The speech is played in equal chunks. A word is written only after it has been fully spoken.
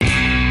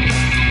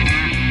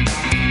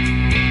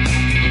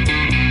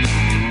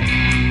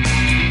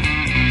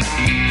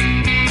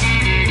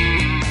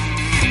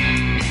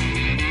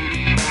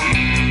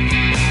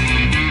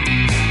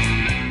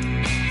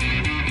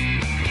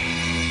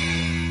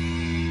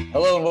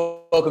Hello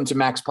and welcome to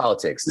Max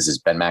Politics. This is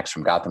Ben Max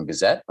from Gotham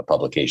Gazette, a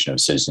publication of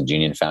Citizens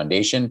Union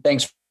Foundation.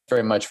 Thanks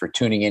very much for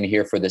tuning in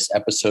here for this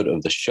episode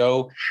of the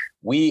show.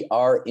 We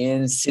are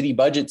in city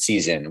budget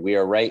season. We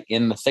are right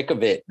in the thick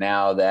of it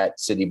now that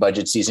city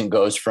budget season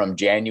goes from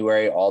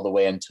January all the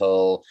way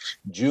until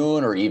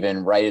June or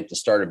even right at the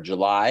start of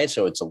July.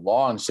 So it's a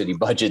long city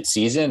budget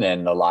season,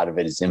 and a lot of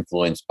it is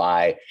influenced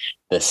by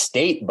the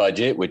state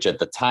budget, which at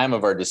the time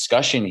of our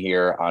discussion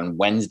here on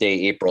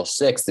Wednesday, April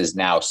 6th, is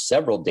now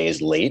several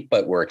days late,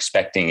 but we're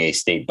expecting a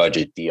state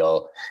budget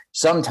deal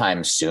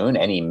sometime soon.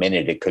 Any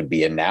minute it could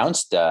be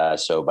announced.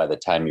 So by the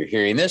time you're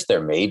hearing this,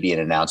 there may be an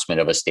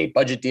announcement of a state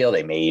budget deal.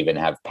 They may even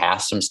have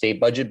passed some state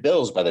budget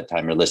bills by the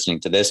time you're listening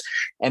to this.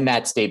 And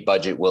that state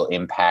budget will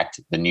impact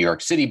the New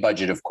York City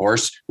budget, of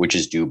course, which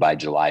is due by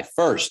July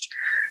 1st.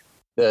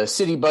 The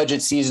city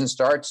budget season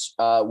starts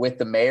with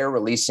the mayor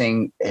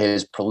releasing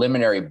his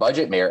preliminary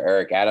budget. Mayor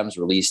Eric Adams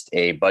released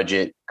a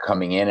budget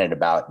coming in at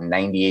about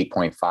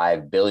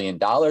 $98.5 billion.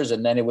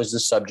 And then it was the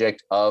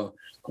subject of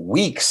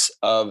weeks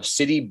of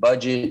city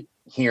budget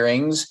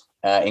hearings,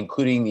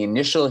 including the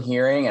initial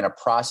hearing and a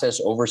process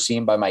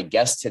overseen by my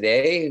guest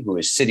today, who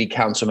is City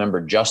Council member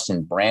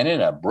Justin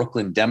Brannan, a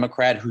Brooklyn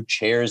Democrat who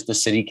chairs the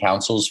City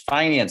Council's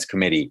Finance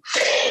Committee.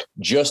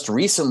 Just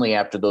recently,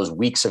 after those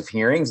weeks of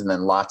hearings and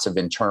then lots of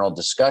internal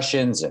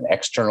discussions and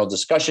external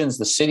discussions,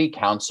 the City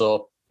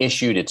Council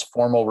issued its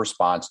formal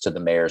response to the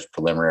mayor's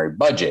preliminary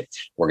budget.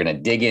 We're going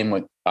to dig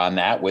in on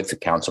that with the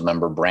council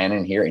member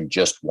Brannan here in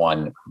just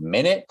 1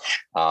 minute.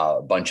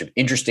 A bunch of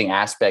interesting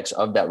aspects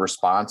of that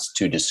response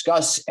to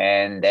discuss,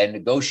 and then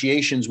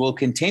negotiations will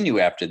continue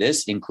after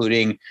this,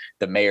 including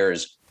the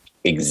mayor's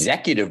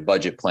executive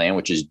budget plan,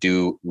 which is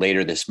due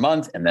later this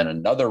month, and then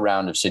another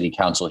round of city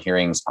council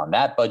hearings on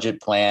that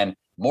budget plan.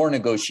 More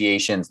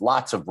negotiations,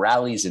 lots of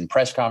rallies and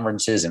press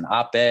conferences and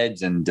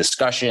op-eds and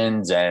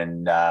discussions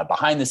and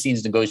behind the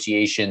scenes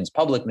negotiations,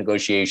 public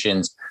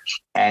negotiations,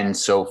 and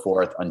so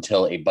forth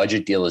until a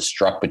budget deal is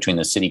struck between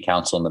the city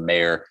council and the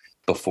mayor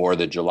before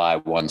the July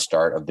 1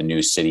 start of the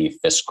new city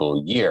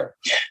fiscal year.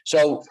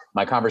 So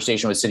my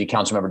conversation with City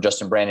Council member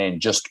Justin Brannan in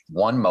just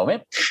 1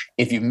 moment.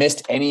 If you've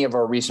missed any of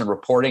our recent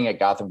reporting at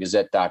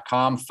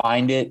GothamGazette.com,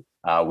 find it.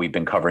 We've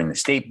been covering the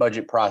state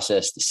budget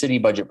process, the city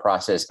budget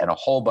process, and a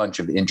whole bunch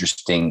of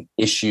interesting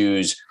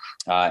issues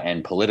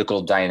and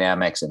political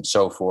dynamics and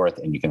so forth.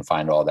 And you can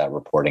find all that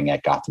reporting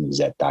at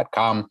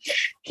GothamGazette.com.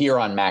 Here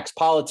on Max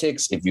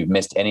Politics, if you've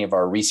missed any of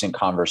our recent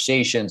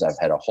conversations, I've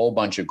had a whole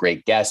bunch of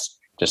great guests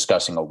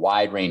discussing a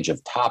wide range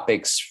of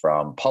topics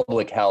from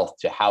public health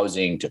to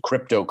housing to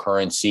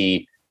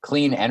cryptocurrency,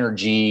 clean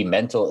energy,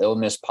 mental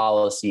illness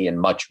policy,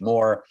 and much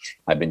more.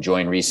 I've been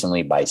joined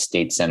recently by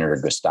State Senator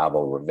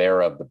Gustavo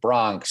Rivera of the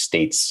Bronx,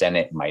 State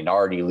Senate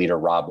Minority Leader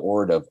Rob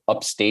Ord of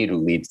Upstate,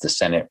 who leads the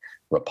Senate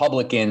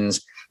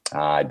Republicans.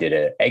 I did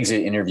an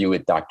exit interview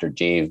with Dr.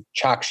 Dave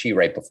Chokshi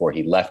right before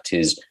he left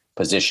his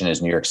position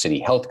as New York City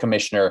Health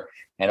Commissioner,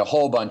 and a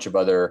whole bunch of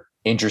other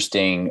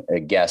interesting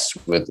guests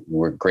with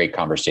great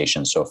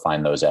conversations. So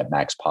find those at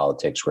Max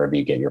Politics, wherever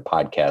you get your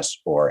podcasts,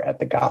 or at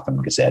the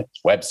Gotham Gazette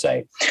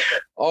website.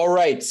 All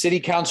right. City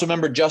Council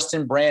member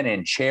Justin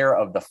Brannan, chair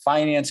of the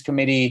Finance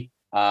Committee.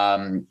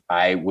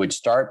 I would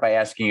start by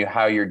asking you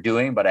how you're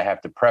doing, but I have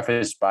to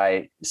preface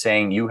by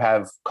saying you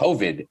have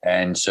COVID.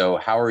 And so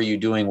how are you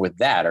doing with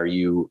that? Are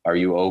you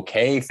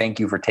okay?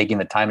 Thank you for taking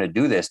the time to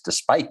do this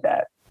despite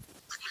that.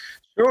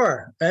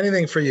 Sure.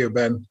 Anything for you,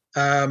 Ben.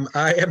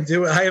 I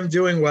am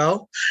doing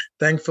well,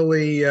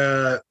 thankfully,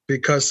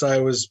 because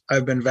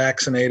I've been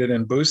vaccinated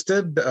and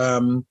boosted.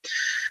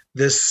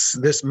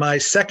 This my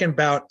second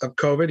bout of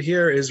COVID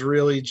here is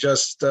really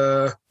just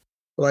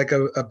like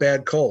a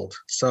bad cold.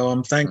 So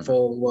I'm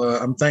thankful.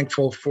 I'm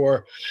thankful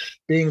for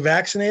being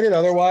vaccinated.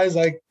 Otherwise,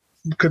 I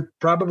could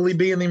probably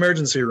be in the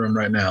emergency room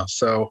right now.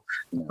 So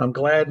I'm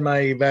glad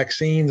my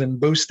vaccines and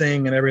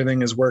boosting and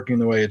everything is working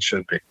the way it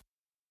should be.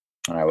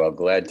 All right. Well,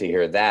 glad to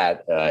hear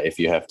that. If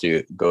you have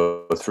to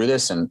go through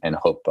this, and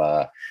hope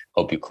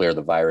you clear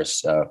the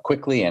virus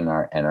quickly and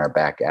are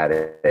back at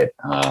it.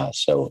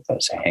 So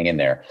hang in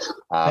there.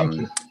 Thank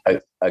you.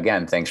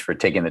 Again, thanks for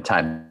taking the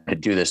time to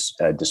do this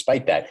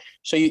despite that.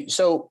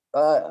 So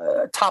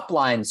top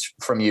lines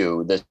from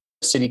you. The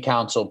City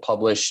Council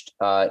published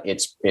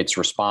its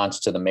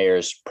response to the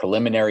mayor's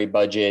preliminary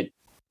budget.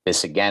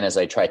 This, again, as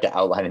I tried to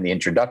outline in the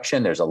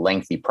introduction, there's a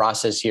lengthy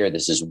process here.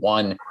 This is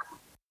one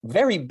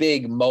very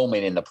big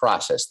moment in the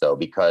process, though,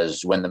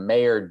 because when the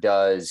mayor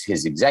does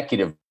his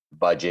executive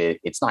budget,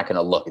 it's not going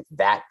to look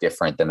that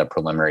different than the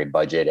preliminary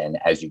budget. And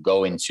as you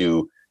go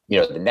into,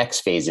 the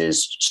next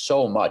phases,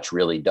 so much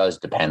really does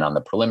depend on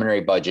the preliminary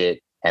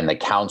budget and the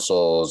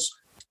council's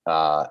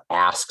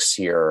asks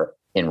here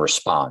in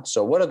response.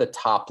 So what are the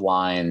top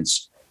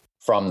lines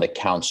from the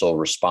council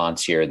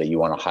response here that you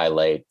want to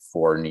highlight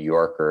for New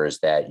Yorkers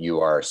that you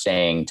are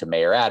saying to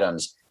Mayor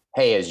Adams,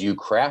 hey, as you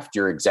craft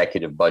your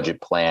executive budget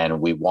plan,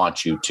 we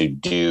want you to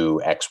do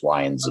X,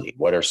 Y, and Z?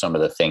 What are some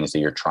of the things that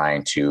you're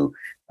trying to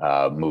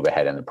move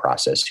ahead in the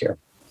process here?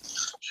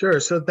 Sure.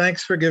 So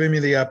thanks for giving me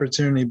the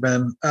opportunity,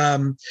 Ben.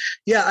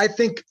 Yeah, I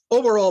think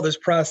overall this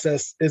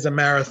process is a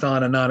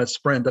marathon and not a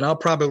sprint, and I'll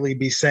probably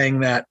be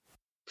saying that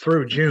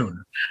through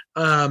June.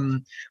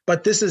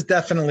 But this is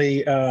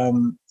definitely,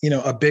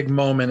 a big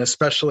moment,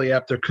 especially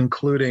after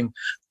concluding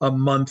a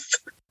month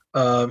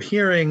of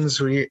hearings.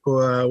 We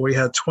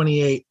had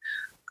 28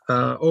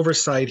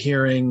 oversight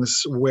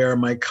hearings where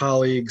my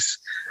colleagues,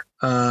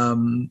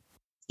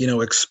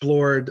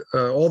 explored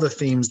all the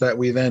themes that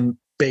we then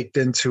baked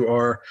into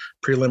our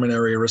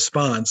preliminary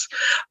response.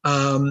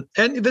 And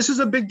this is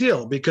a big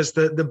deal because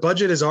the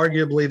budget is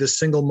arguably the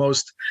single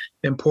most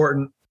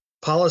important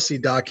policy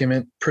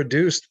document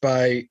produced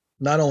by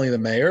not only the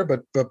mayor,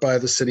 but by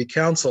the city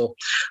council.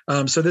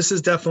 So this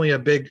is definitely a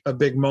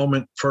big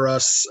moment for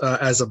us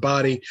as a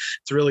body.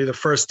 It's really the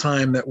first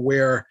time that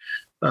we're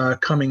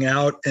coming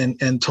out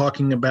and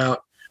talking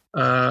about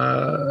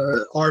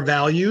our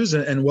values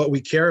and what we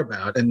care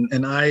about.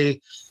 And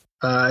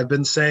I've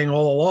been saying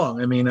all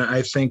along, I mean,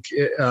 I think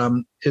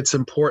it's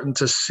important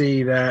to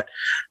see that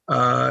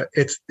a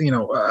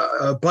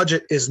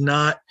budget is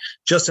not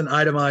just an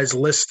itemized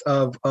list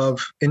of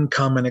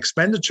income and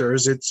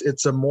expenditures.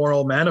 It's a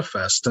moral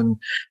manifest, and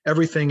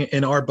everything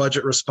in our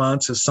budget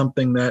response is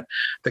something that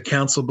the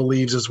council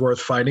believes is worth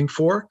fighting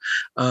for.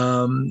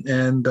 I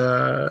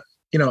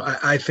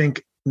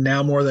think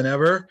now more than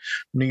ever,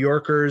 New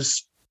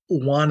Yorkers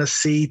want to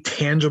see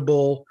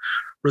tangible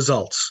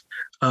results.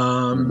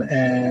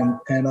 And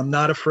I'm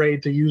not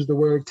afraid to use the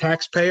word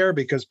taxpayer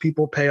because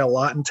people pay a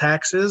lot in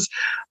taxes.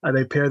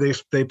 They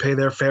pay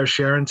their fair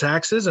share in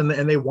taxes, and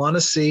they want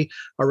to see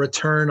a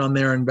return on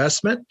their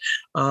investment.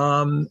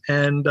 And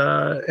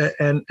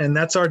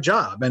that's our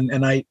job.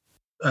 And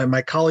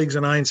my colleagues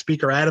and I and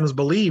Speaker Adams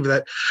believe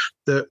that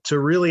to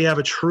really have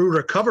a true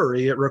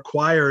recovery, it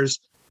requires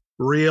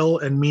real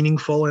and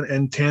meaningful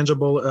and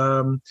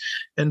tangible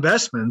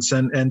investments,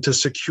 and to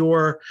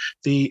secure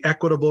the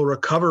equitable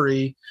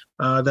recovery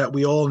that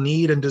we all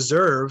need and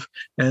deserve,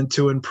 and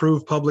to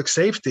improve public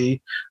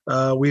safety,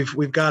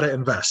 we've got to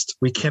invest.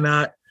 We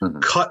cannot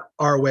cut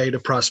our way to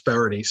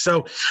prosperity.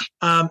 So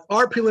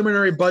our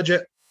preliminary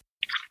budget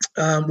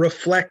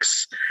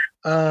reflects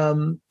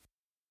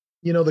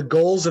the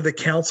goals of the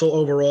council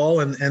overall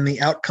and the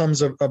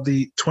outcomes of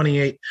the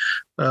 28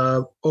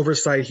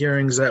 oversight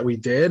hearings that we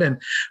did.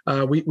 And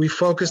we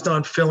focused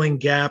on filling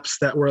gaps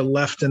that were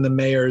left in the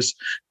mayor's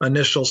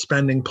initial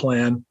spending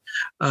plan.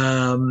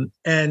 And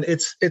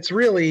it's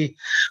really,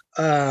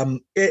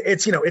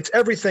 it's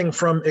everything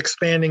from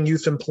expanding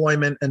youth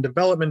employment and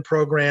development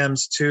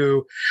programs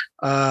to,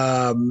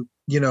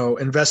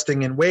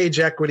 investing in wage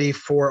equity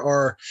for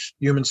our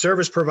human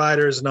service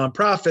providers,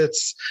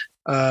 nonprofits.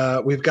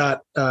 We've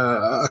got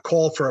a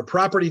call for a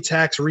property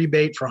tax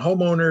rebate for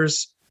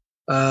homeowners,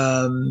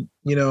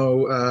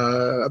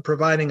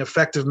 providing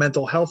effective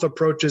mental health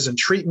approaches and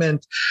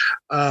treatment,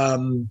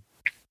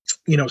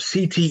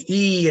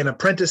 CTE and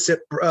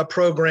apprenticeship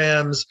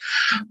programs,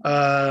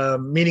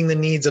 meeting the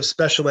needs of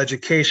special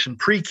education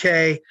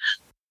pre-K,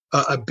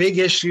 a big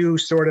issue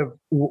sort of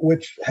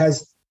which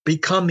has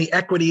become the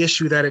equity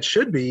issue that it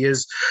should be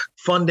is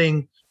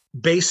funding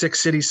basic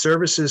city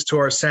services to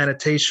our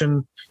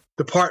sanitation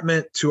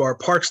department, to our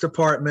parks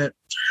department.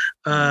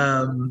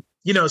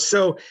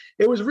 So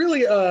it was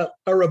really a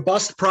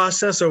robust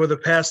process over the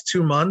past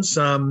 2 months.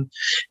 A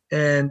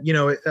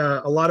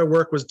lot of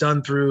work was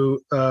done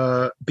through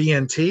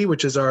BNT,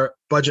 which is our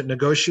budget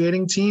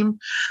negotiating team.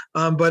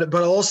 But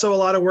also a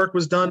lot of work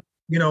was done,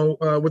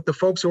 with the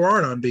folks who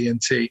aren't on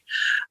BNT,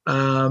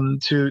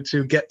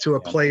 to get to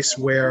a place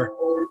where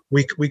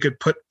we could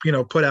put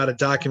out a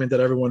document that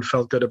everyone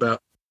felt good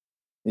about.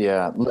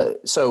 Yeah.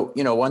 So,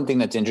 one thing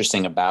that's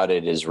interesting about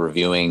it is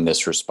reviewing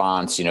this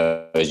response,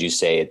 as you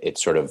say,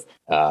 it's sort of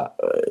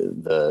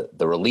the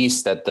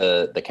release that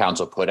the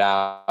council put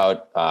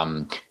out.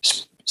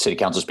 City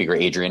Council Speaker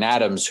Adrienne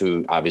Adams,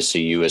 who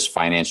obviously you as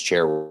finance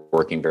chair were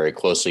working very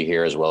closely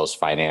here, as well as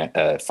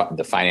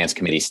the finance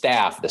committee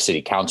staff, the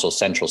city council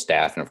central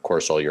staff, and of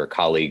course all your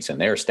colleagues and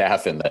their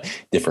staff and the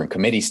different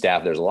committee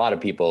staff. There's a lot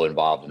of people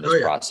involved in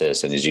this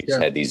process, and as you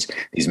said, these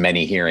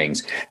many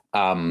hearings.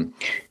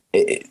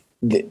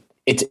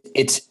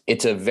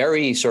 It's a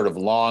very sort of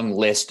long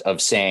list of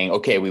saying,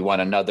 okay, we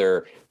want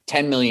another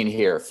 10 million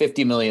here,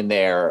 50 million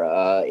there,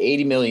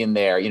 80 million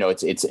there.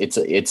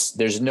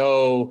 There's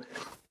no,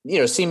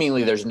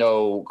 seemingly there's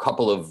no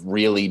couple of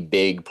really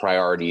big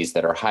priorities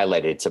that are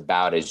highlighted. It's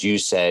about, as you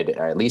said,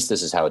 at least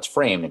this is how it's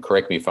framed, and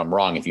correct me if I'm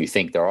wrong, if you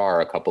think there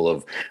are a couple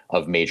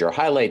of major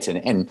highlights,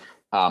 and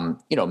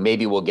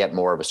maybe we'll get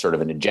more of a sort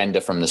of an agenda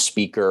from the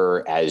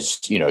speaker, as,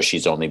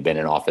 she's only been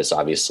in office,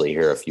 obviously,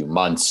 here a few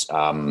months,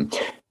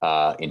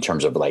 in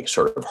terms of like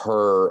sort of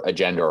her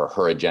agenda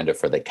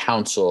for the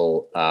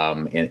council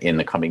in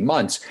the coming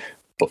months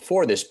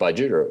before this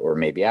budget or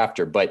maybe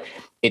after. But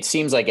it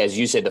seems like, as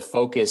you said, the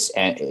focus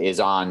is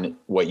on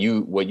what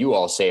you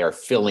all say are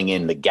filling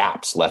in the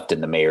gaps left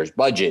in the mayor's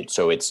budget.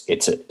 So it's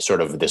a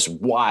sort of this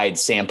wide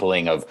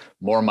sampling of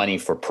more money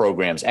for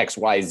programs X,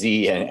 Y,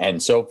 Z,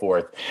 and so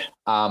forth.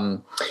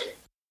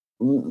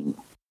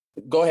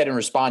 go ahead and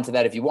respond to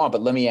that if you want,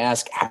 but let me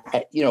ask,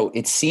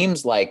 it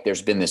seems like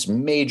there's been this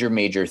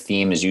major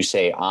theme, as you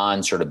say,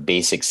 on sort of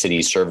basic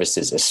city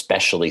services,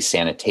 especially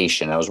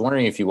sanitation. I was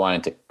wondering if you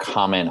wanted to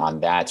comment on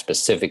that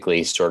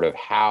specifically, sort of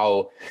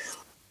how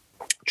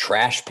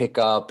trash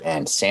pickup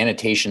and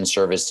sanitation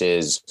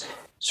services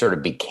sort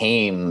of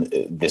became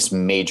this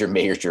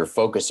major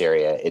focus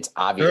area. It's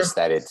obvious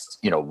that it's,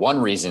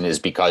 one reason is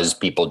because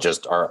people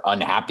just are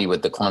unhappy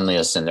with the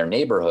cleanliness in their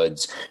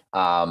neighborhoods.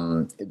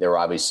 There were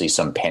obviously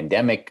some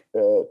pandemic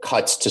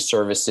cuts to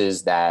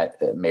services that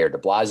Mayor de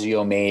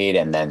Blasio made,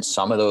 and then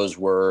some of those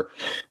were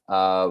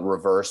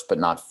reversed, but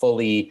not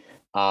fully.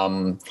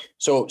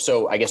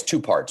 So I guess two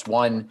parts.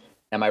 One,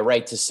 am I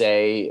right to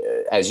say,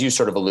 as you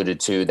sort of alluded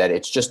to, that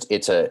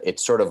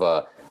it's sort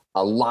of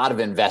a lot of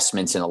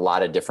investments in a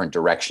lot of different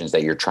directions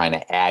that you're trying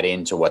to add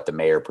into what the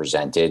mayor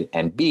presented?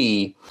 And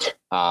B,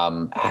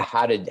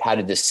 how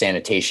did this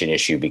sanitation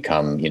issue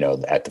become,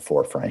 at the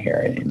forefront here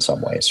in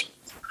some ways?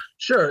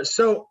 Sure.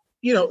 So,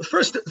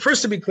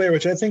 first to be clear,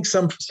 which I think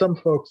some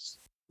folks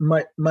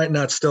might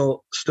not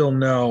still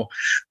know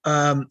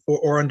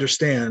or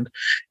understand,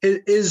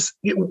 is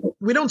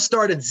we don't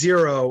start at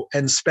zero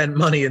and spend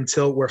money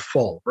until we're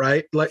full,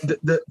 right? Like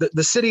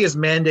the city is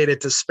mandated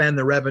to spend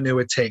the revenue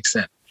it takes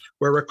in.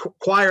 We're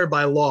required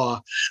by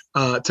law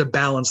to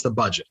balance the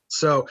budget.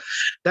 So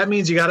that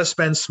means you got to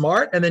spend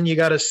smart, and then you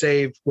got to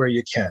save where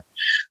you can.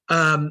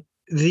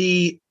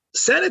 The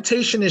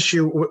sanitation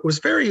issue was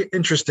very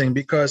interesting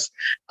because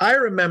I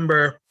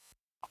remember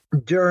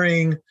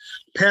during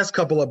past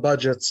couple of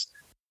budgets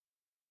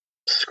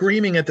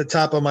screaming at the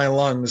top of my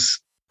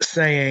lungs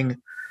saying,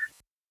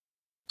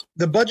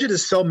 the budget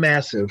is so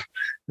massive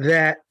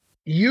that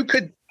you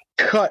could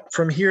cut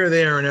from here,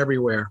 there, and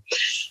everywhere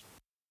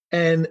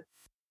and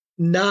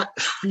not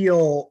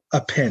feel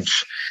a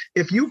pinch.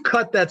 If you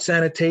cut that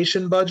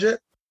sanitation budget,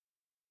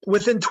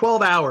 within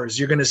 12 hours,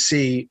 you're going to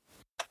see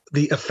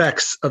the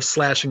effects of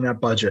slashing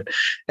that budget.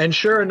 And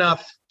sure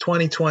enough,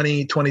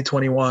 2020,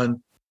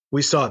 2021,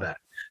 we saw that.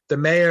 The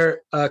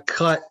mayor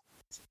cut,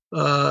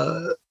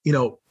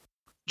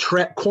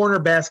 corner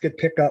basket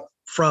pickup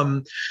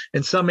from,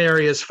 in some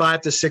areas,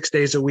 5 to 6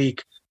 days a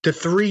week to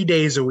 3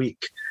 days a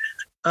week.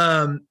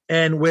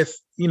 And with,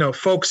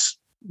 folks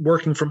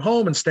working from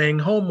home and staying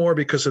home more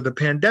because of the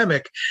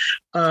pandemic,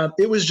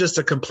 it was just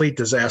a complete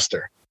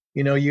disaster.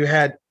 You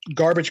had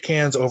garbage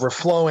cans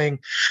overflowing,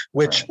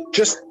 which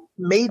just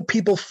made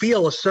people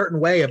feel a certain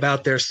way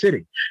about their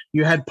city.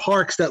 You had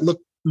parks that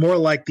looked more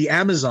like the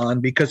Amazon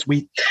because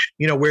where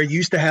you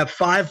used to have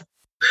 5,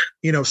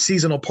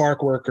 seasonal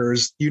park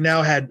workers, you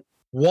now had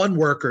one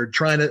worker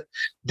trying to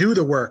do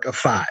the work of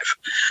 5.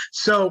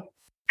 So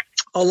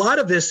a lot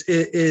of this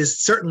is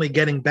certainly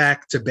getting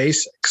back to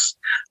basics,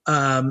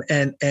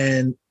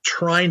 and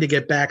trying to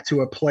get back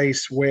to a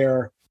place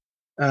where,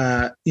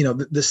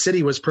 the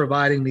city was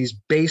providing these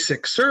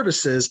basic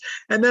services.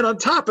 And then on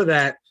top of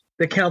that,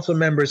 the council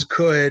members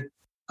could,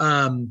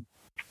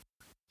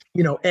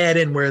 add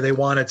in where they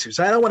wanted to.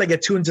 So I don't want to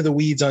get too into the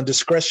weeds on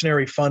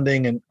discretionary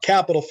funding and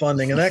capital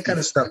funding and that kind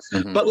of stuff.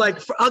 Mm-hmm.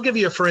 But I'll give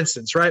you for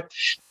instance, right?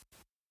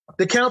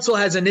 The council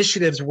has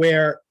initiatives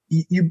where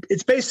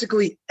it's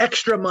basically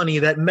extra money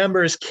that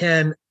members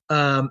can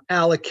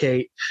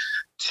allocate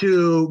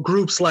to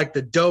groups like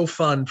the Doe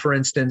Fund, for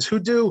instance, who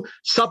do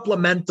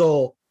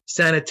supplemental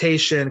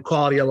sanitation,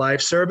 quality of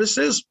life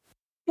services.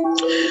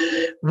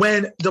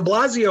 When de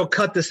Blasio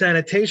cut the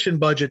sanitation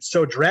budget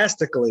so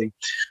drastically,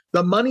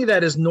 the money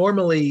that is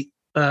normally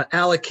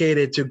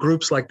allocated to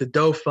groups like the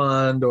Doe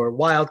Fund or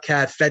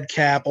Wildcat,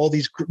 FedCap, all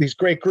these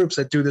great groups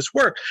that do this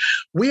work,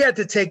 we had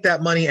to take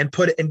that money and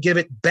put it and give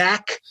it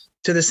back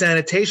to the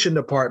sanitation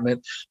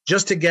department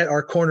just to get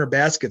our corner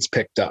baskets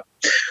picked up,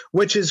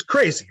 which is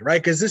crazy,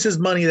 right? Because this is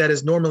money that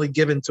is normally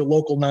given to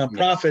local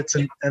nonprofits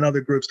and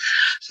other groups.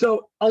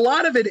 So a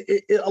lot of it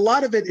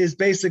is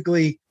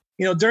basically,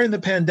 during the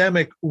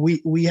pandemic,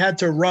 we had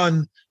to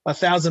run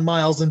 1,000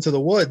 miles into the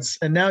woods,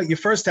 and now you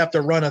first have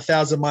to run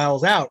 1,000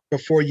 miles out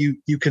before you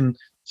can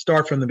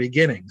start from the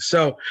beginning.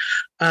 So,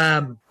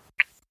 the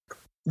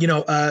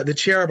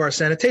chair of our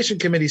sanitation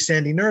committee,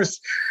 Sandy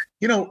Nurse,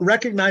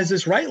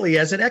 recognizes rightly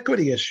as an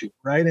equity issue,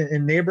 right?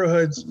 In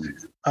neighborhoods,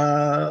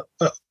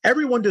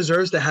 everyone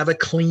deserves to have a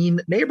clean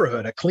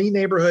neighborhood. A clean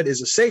neighborhood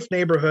is a safe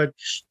neighborhood.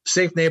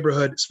 Safe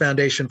neighborhood is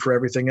foundation for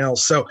everything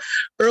else. So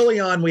early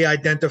on, we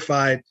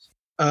identified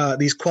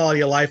these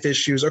quality of life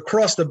issues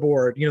across the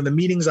board. The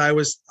meetings I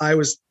was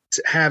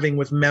having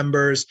with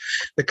members,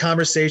 the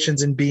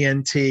conversations in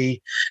BNT,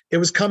 it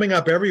was coming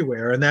up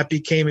everywhere, and that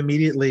became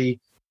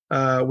immediately.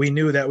 We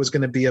knew that was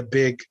going to be a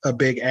big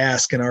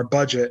ask in our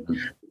budget.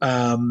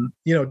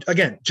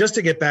 Again, just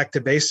to get back to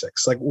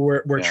basics, like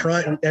we're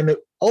trying, and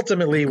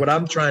ultimately what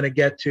I'm trying to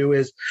get to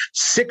is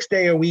 6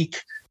 day a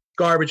week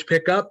garbage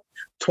pickup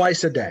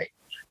twice a day.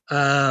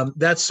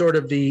 That's sort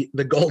of the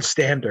gold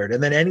standard.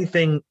 And then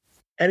anything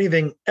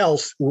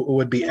else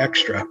would be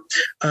extra.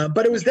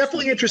 But it was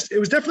definitely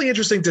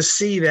interesting to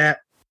see that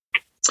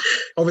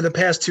over the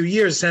past 2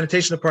 years, the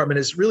sanitation department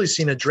has really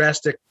seen a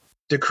drastic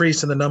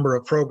decrease in the number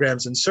of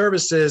programs and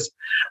services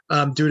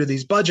due to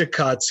these budget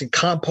cuts, and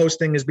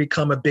composting has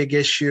become a big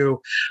issue.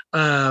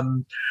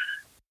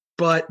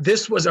 But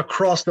this was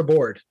across the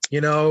board,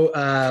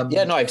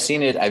 I've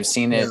seen it.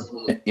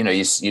 Yeah.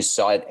 You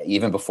saw it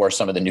even before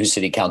some of the new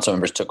city council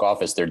members took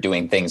office. They're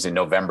doing things in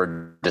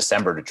November,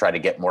 December to try to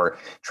get more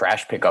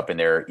trash pickup in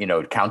their,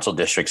 council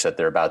districts that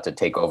they're about to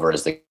take over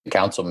as the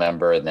council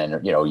member. And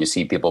then, you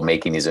see people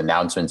making these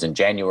announcements in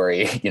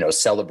January,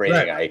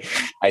 celebrating. Right.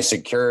 I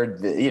secured,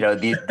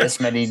 this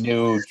many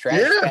new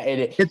trash. Yeah,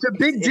 it's a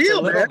big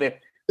deal, man. It's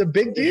a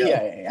big deal.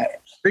 Yeah.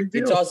 Big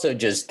deal. It's also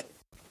just,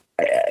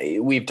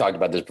 we've talked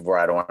about this before.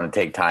 I don't want to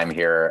take time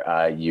here.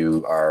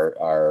 You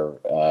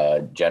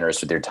are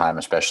generous with your time,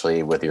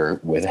 especially with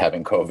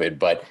having COVID.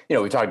 But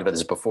we talked about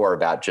this before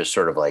about just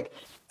sort of like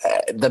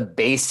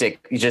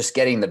just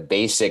getting the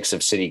basics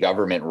of city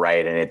government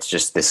right, and it's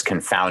just this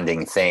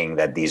confounding thing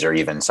that these are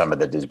even some of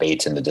the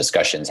debates and the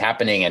discussions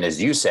happening. And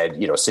as you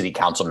said, city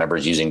council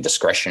members using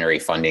discretionary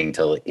funding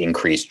to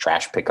increase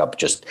trash pickup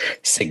just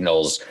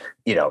signals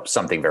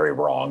something very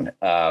wrong.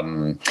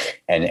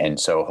 And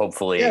so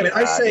hopefully in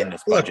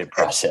this budget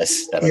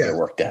process that'll get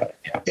worked out.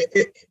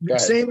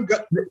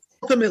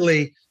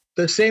 Ultimately,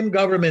 the same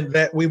government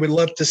that we would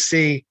love to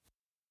see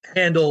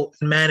handle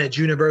and manage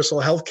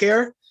universal health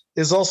care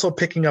is also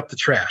picking up the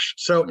trash.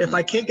 So if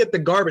I can't get the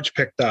garbage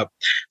picked up,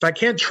 if I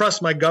can't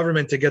trust my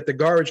government to get the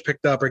garbage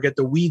picked up or get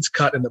the weeds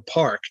cut in the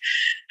park,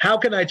 how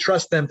can I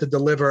trust them to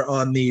deliver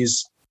on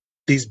these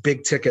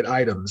big ticket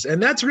items?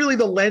 And that's really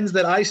the lens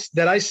that I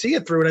see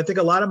it through. And I think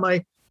a lot of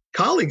my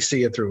colleagues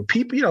see it through.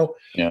 People,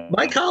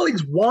 my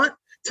colleagues want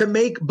to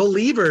make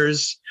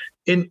believers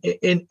in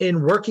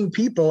working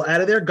people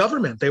out of their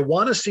government. They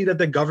want to see that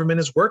the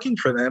government is working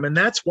for them. And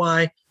that's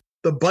why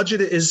the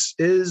budget is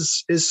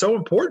so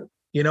important.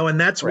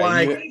 And that's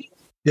why,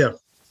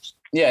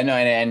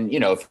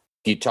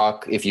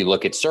 if you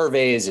look at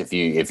surveys, if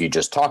you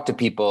just talk to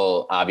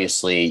people,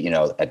 obviously,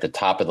 at the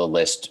top of the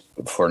list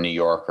for New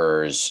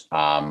Yorkers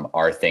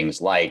are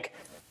things like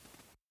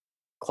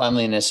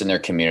cleanliness in their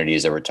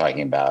communities that we're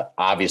talking about,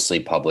 obviously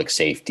public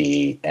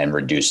safety and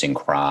reducing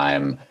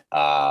crime,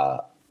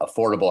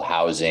 affordable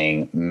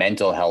housing,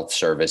 mental health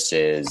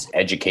services,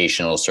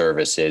 educational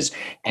services.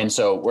 And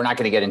so we're not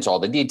going to get into all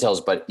the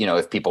details, but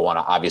if people want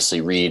to obviously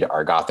read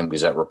our Gotham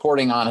Gazette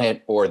reporting on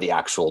it or the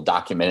actual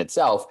document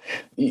itself,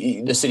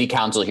 the city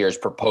council here is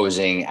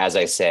proposing, as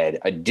I said,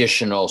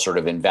 additional sort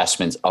of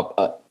investments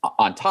up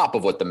on top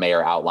of what the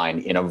mayor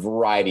outlined in a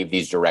variety of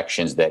these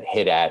directions that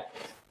hit at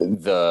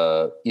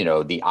the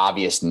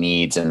obvious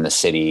needs in the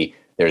city.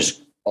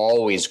 There's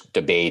always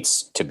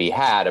debates to be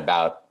had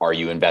about, are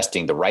you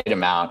investing the right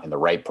amount in the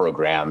right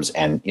programs?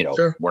 And,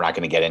 Sure. We're not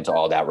going to get into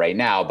all that right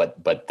now,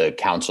 but the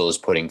council is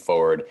putting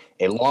forward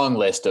a long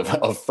list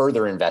of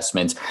further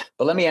investments.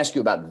 But let me ask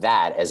you about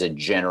that as a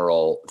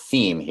general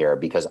theme here,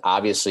 because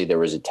obviously there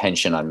was a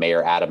tension on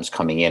Mayor Adams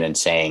coming in and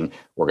saying,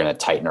 we're going to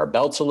tighten our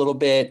belts a little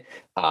bit.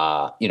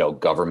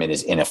 Government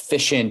is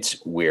inefficient.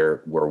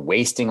 We're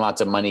wasting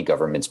lots of money.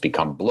 Government's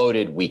become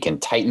bloated. We can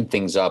tighten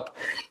things up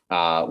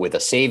with a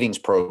savings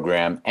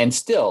program and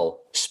still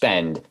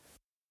spend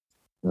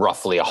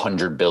roughly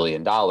 $100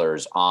 billion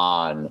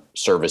on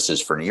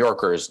services for New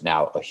Yorkers.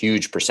 Now, a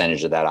huge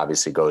percentage of that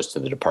obviously goes to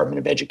the Department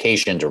of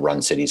Education to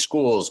run city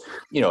schools,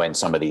 and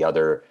some of the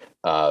other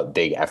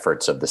big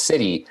efforts of the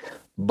city,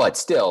 but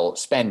still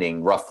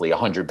spending roughly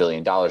 $100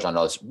 billion on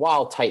those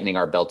while tightening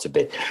our belts a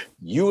bit.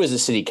 You as a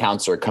city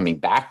councilor coming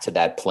back to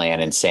that plan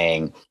and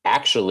saying,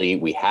 actually,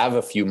 we have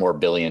a few more $1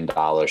 billion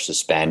to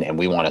spend and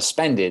we want to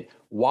spend it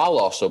while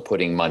also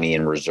putting money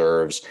in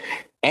reserves.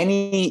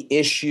 Any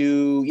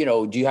issue,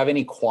 do you have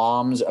any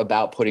qualms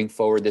about putting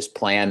forward this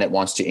plan that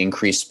wants to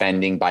increase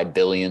spending by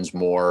billions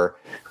more,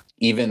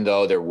 even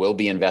though there will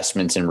be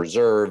investments in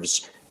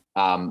reserves?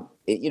 Do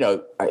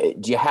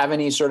you have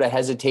any sort of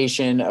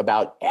hesitation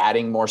about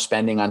adding more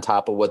spending on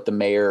top of what the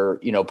mayor,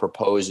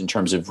 proposed in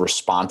terms of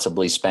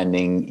responsibly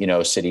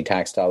spending, city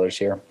tax dollars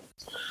here?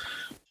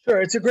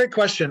 Sure. It's a great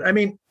question. I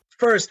mean,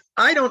 first,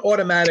 I don't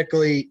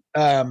automatically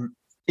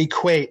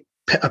equate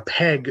a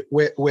peg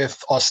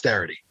with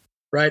austerity,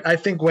 right? I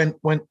think when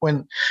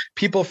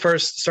people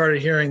first started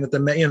hearing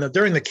that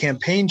during the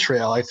campaign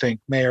trail, I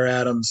think Mayor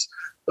Adams,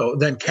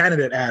 then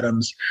candidate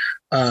Adams,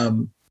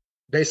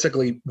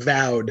 basically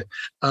vowed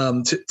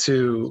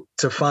to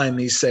find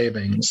these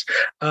savings.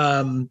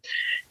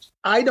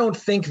 I don't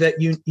think that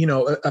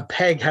a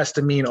peg has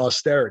to mean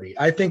austerity.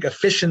 I think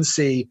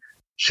efficiency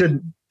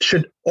should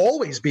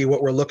always be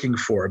what we're looking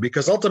for,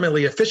 because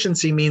ultimately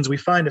efficiency means we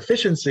find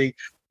efficiency,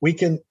 we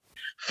can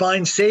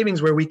find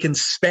savings where we can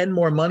spend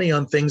more money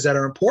on things that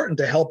are important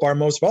to help our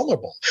most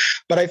vulnerable.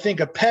 But I think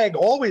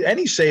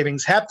any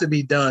savings have to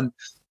be done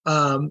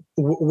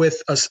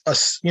with a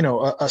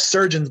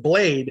surgeon's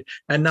blade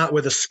and not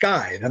with a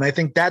scythe. And I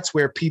think that's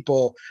where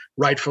people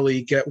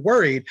rightfully get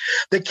worried.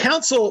 The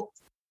council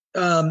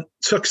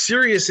took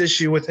serious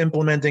issue with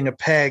implementing a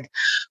peg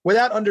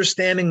without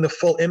understanding the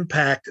full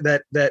impact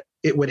that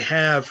it would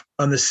have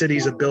on the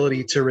city's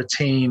ability to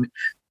retain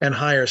and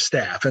hire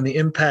staff, and the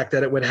impact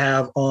that it would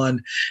have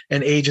on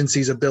an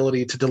agency's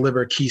ability to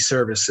deliver key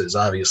services,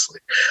 obviously.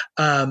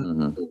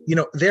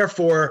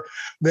 Therefore,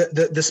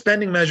 the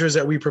spending measures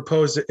that we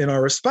proposed in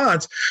our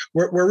response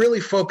were really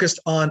focused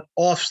on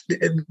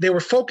they were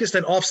focused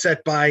and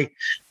offset by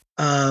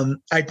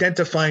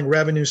identifying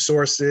revenue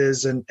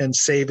sources and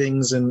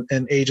savings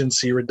and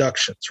agency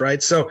reductions,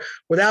 right? So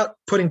without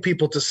putting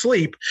people to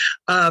sleep,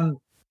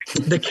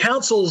 the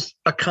council's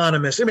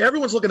economists,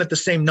 everyone's looking at the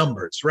same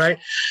numbers, right?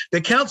 The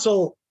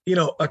council,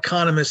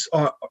 economists,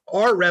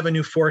 our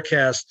revenue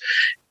forecast,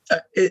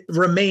 it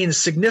remains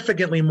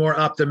significantly more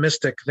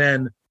optimistic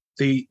than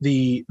the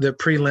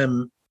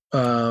prelim,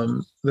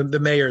 the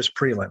mayor's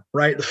prelim,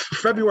 right?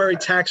 February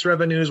tax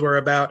revenues were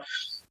about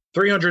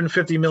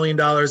 $350 million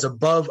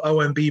above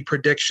OMB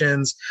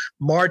predictions.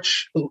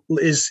 March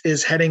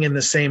is heading in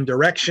the same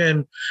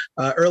direction.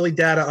 Early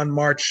data on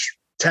March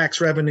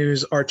tax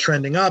revenues are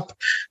trending up,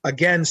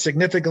 again,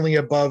 significantly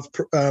above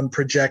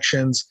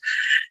projections.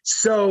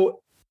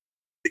 So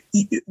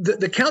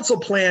the council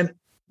plan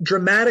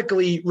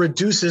dramatically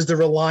reduces the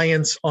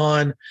reliance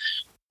on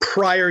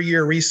prior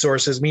year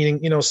resources,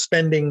 meaning,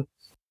 spending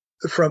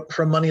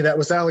from money that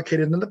was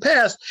allocated in the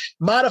past,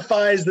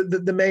 modifies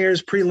the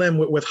mayor's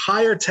prelim with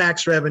higher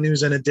tax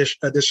revenues and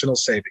additional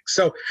savings.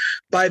 So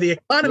by the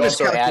economists,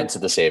 you also add to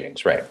the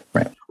savings, right?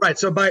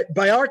 So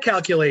by our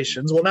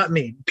calculations, well, not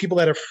me, people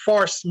that are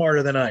far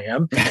smarter than I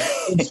am,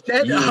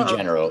 instead in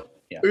general.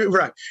 Yeah.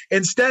 Right.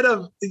 Instead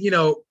of,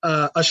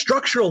 a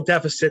structural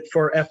deficit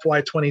for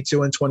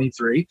FY22 and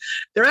 23,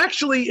 there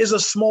actually is a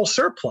small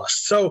surplus.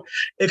 So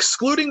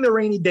excluding the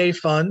rainy day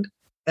fund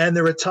and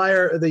the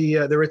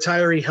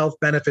Retiree Health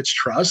Benefits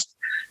Trust,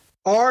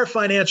 our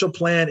financial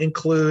plan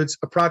includes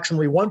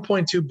approximately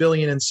 $1.2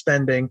 billion in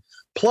spending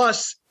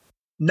plus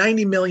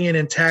 $90 million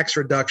in tax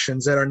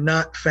reductions that are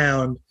not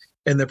found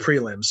in the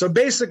prelim. So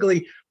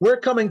basically, we're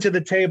coming to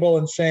the table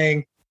and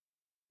saying,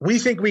 we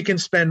think we can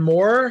spend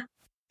more.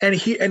 And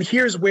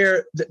here's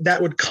where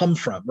that would come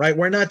from, right?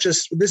 We're not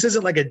this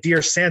isn't like a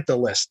Dear Santa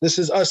list. This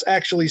is us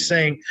actually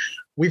saying,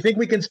 we think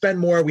we can spend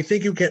more. We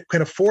think you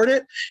can afford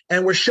it.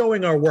 And we're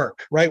showing our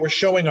work, right? We're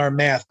showing our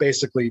math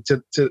basically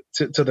to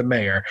the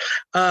mayor.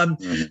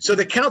 So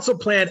the council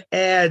plan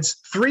adds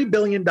 $3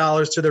 billion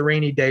to the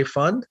rainy day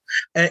fund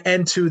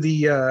and to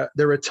the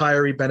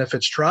Retiree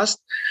Benefits Trust.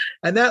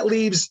 And that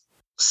leaves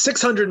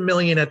 $600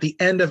 million at the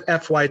end of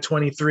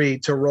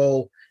FY23 to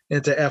roll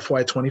into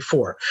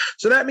FY24.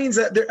 So that means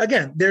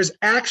that there's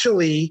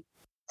actually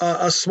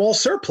a small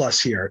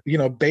surplus here,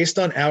 based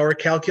on our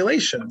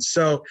calculations.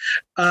 So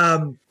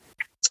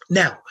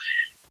now,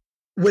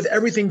 with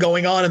everything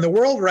going on in the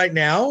world right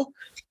now,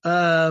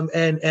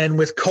 and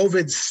with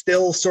COVID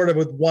still sort of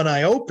with one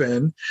eye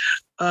open,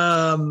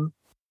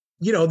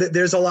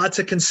 there's a lot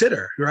to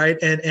consider, right?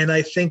 And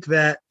I think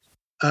that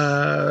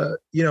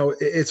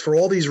it's for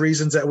all these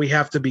reasons that we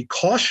have to be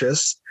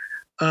cautious,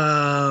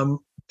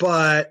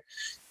 but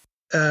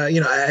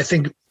I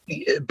think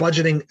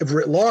budgeting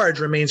writ large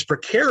remains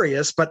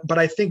precarious, but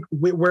I think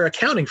we're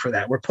accounting for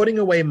that. We're putting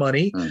away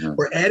money. Mm-hmm.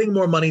 We're adding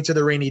more money to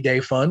the rainy day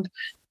fund,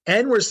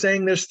 and we're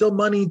saying there's still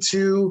money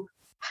to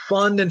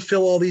fund and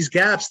fill all these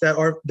gaps that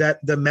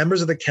the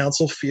members of the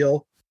council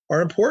feel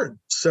are important.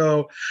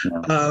 So,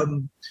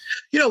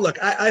 look,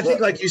 I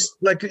think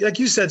like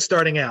you said,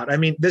 starting out,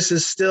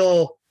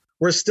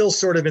 we're still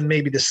sort of in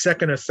maybe the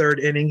second or third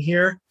inning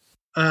here.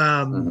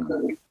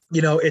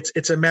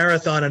 It's a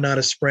marathon and not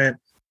a sprint.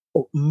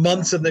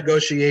 Months of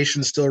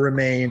negotiations still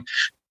remain.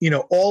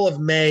 All of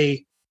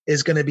May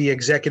is going to be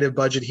executive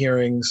budget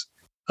hearings.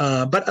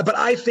 But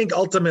I think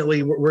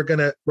ultimately we're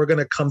gonna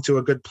come to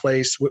a good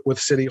place with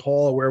City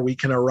Hall where we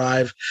can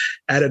arrive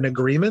at an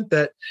agreement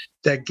that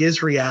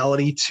gives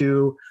reality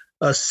to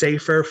a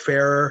safer,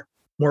 fairer,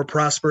 more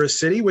prosperous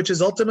city, which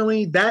is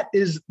ultimately that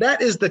is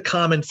the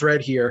common thread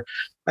here.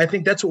 I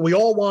think that's what we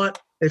all want.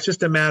 It's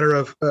just a matter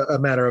of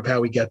how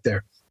we get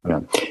there.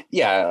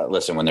 Yeah.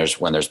 Listen, when there's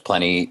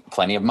plenty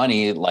of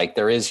money like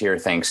there is here,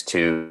 thanks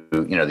to,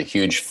 the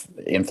huge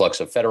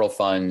influx of federal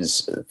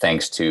funds,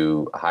 thanks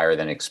to higher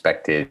than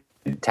expected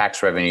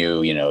tax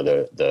revenue,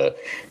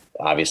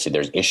 obviously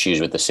there's issues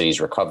with the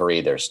city's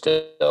recovery. There's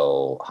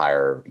still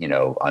higher,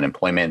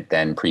 unemployment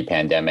than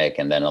pre-pandemic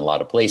and then a lot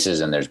of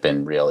places. And there's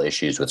been real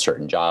issues with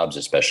certain jobs,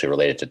 especially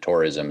related to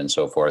tourism and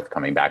so forth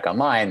coming back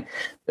online.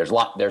 There's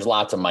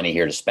lots of money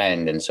here to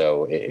spend. And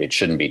so it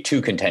shouldn't be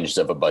too contentious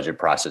of a budget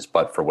process,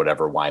 but for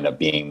whatever wind up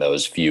being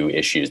those few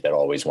issues that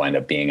always wind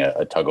up being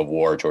a tug of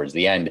war towards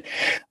the end.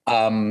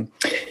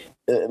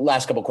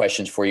 Last couple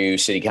questions for you,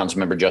 City Council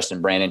Member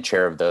Justin Brannan,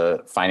 Chair of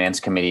the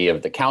Finance Committee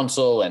of the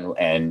Council,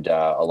 and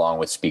along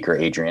with Speaker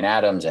Adrienne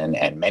Adams and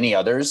many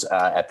others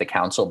at the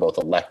Council, both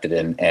elected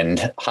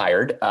and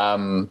hired.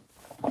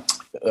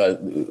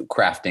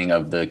 crafting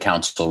of the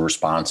council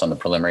response on the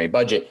preliminary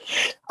budget.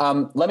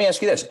 Let me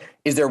ask you this.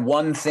 Is there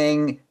one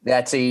thing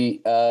that's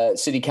a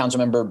city council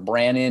member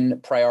Brannan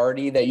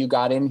priority that you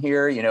got in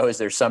here? Is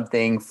there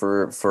something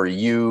for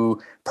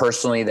you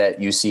personally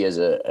that you see as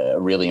a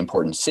really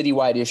important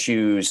citywide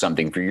issue,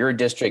 something for your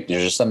district?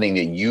 Is there something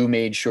that you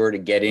made sure to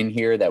get in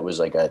here that was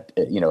like a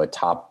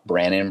top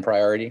Brannan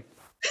priority?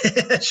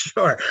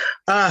 Sure.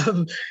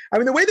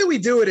 The way that we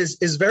do it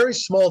is very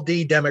small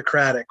d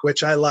democratic,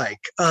 which I like.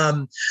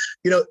 The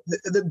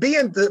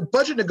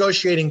budget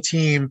negotiating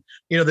team,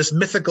 this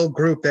mythical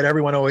group that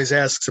everyone always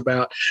asks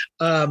about.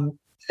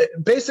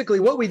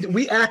 Basically, what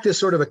we act as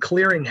sort of a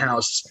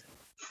clearinghouse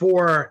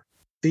for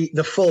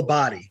the full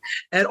body,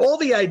 and all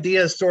the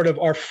ideas sort of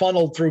are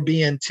funneled through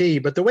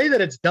BNT. But the way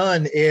that it's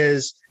done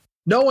is,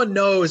 no one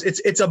knows.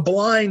 It's a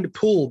blind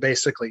pool,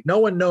 basically. No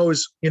one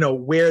knows,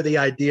 where the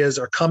ideas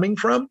are coming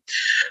from.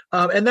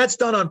 And that's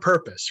done on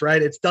purpose,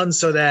 right? It's done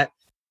so that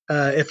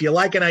if you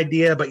like an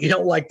idea, but you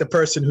don't like the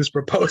person who's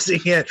proposing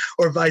it,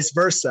 or vice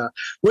versa,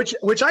 which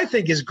I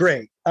think is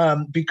great,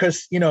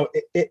 because,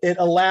 it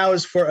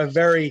allows for a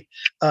very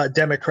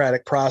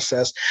democratic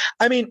process.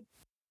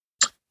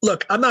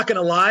 Look, I'm not going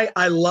to lie.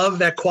 I love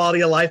that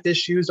quality of life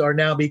issues are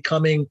now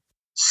becoming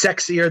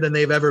sexier than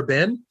they've ever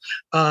been.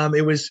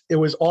 It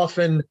was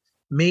often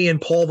me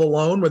and Paul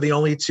Vallone were the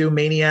only two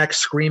maniacs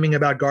screaming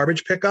about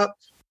garbage pickup.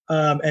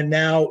 And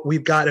now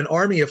we've got an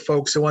army of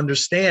folks who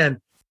understand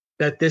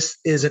that this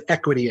is an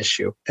equity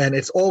issue, and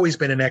it's always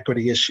been an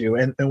equity issue.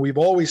 And we've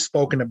always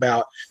spoken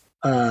about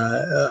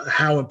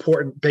how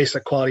important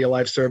basic quality of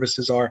life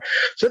services are.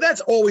 So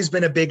that's always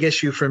been a big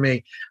issue for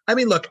me.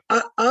 Look,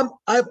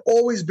 I've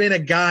always been a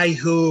guy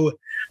who,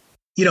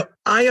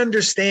 I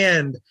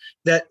understand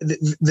that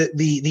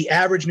the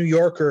average New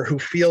Yorker who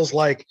feels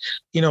like,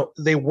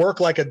 they work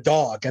like a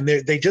dog, and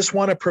they just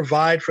want to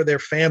provide for their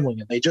family,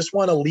 and they just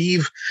want to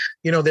leave,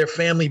 their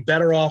family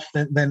better off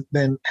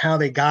than how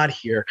they got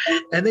here.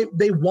 And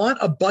they want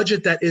a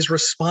budget that is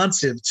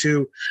responsive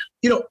to,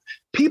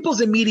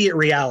 people's immediate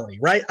reality,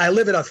 right? I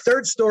live at a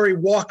third story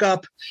walk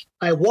up.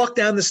 I walk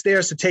down the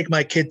stairs to take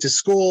my kid to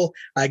school.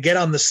 I get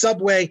on the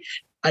subway.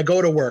 I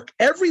go to work.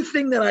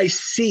 Everything that I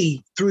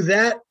see through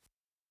that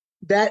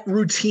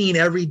routine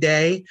every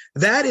day,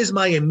 that is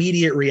my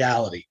immediate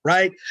reality,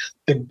 right?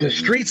 The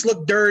streets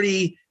look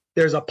dirty.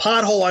 There's a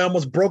pothole I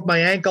almost broke my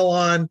ankle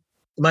on.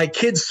 My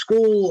kid's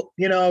school,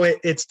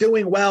 it's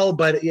doing well,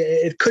 but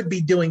it could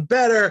be doing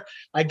better.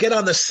 I get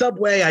on the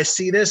subway. I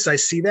see this, I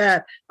see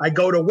that. I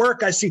go to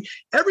work. I see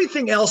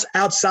everything else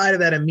outside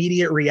of that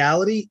immediate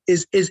reality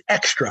is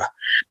extra.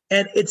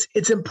 And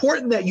it's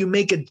important that you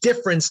make a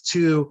difference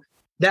to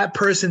that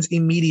person's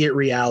immediate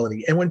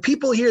reality. And when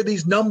people hear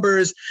these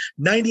numbers,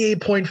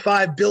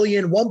 98.5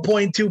 billion,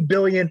 1.2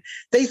 billion,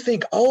 they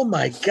think, oh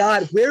my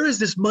God, where is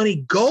this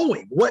money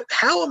going?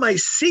 How am I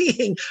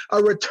seeing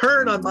a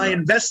return on my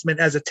investment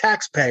as a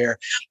taxpayer?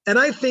 And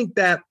I think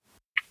that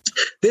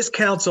this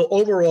council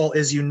overall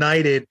is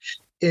united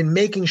in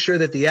making sure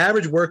that the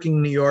average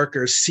working New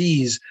Yorker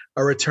sees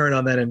a return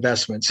on that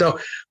investment. So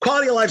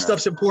quality of life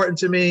stuff's important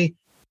to me.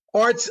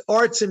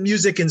 Arts and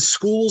music in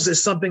schools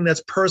is something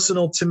that's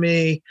personal to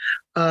me.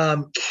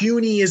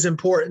 CUNY is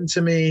important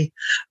to me.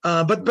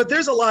 But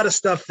there's a lot of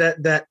stuff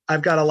that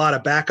I've got a lot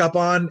of backup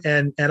on,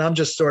 and I'm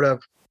just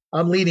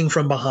I'm leading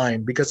from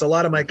behind, because a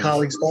lot of my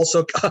colleagues,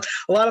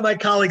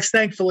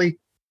 thankfully,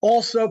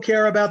 also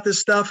care about this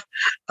stuff.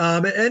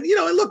 And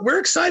look, we're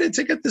excited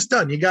to get this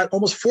done. You got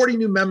almost 40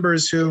 new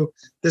members who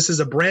this is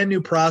a brand new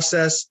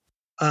process.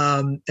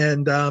 And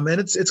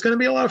it's going to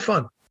be a lot of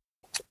fun.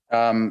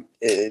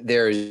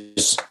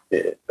 There's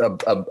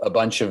a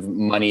bunch of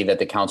money that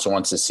the council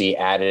wants to see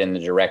added in the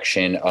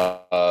direction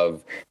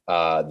of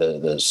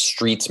the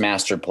streets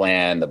master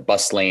plan, the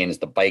bus lanes,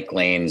 the bike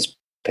lanes,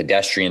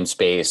 pedestrian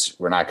space.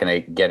 We're not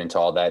going to get into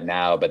all that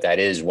now, but that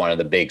is one of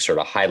the big sort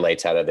of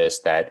highlights out of this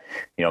that,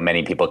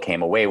 many people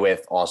came away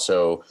with.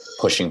 Also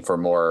pushing for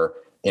more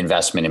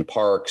investment in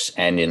parks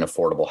and in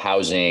affordable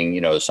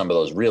housing, some of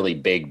those really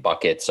big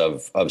buckets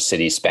of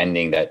city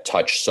spending that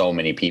touch so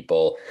many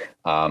people.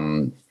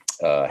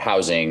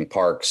 Housing,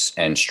 parks,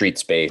 and street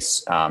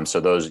space. So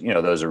those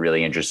are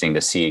really interesting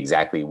to see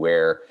exactly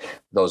where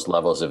those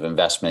levels of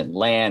investment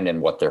land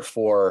and what they're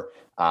for.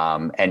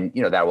 And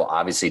that will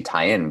obviously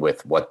tie in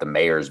with what the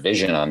mayor's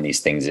vision on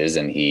these things is.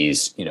 And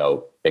he's,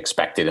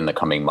 expected in the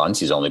coming months.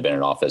 He's only been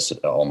in office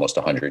almost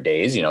 100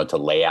 days, to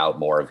lay out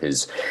more of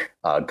his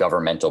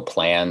governmental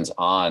plans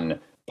on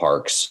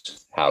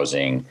parks,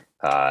 housing,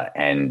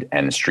 and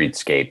the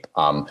streetscape.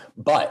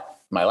 But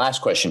my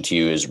last question to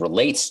you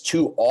relates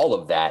to all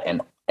of that and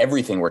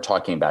everything we're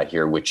talking about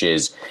here, which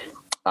is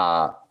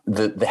the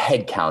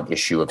headcount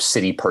issue of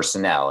city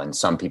personnel. And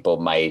some people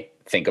might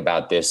think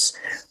about this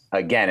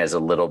again as a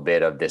little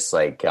bit of this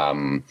sort of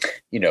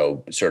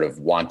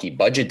wonky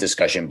budget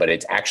discussion, but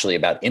it's actually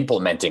about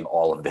implementing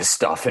all of this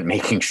stuff and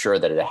making sure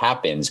that it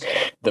happens.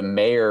 The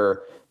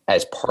mayor,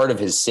 as part of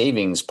his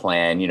savings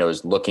plan,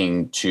 is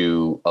looking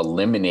to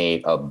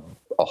eliminate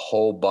a a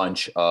whole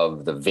bunch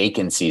of the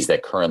vacancies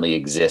that currently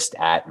exist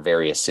at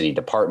various city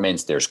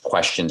departments. There's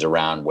questions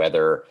around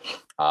whether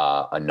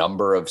a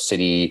number of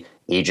city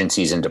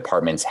agencies and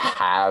departments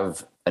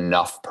have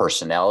enough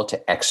personnel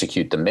to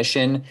execute the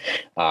mission.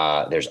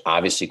 There's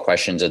obviously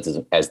questions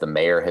as the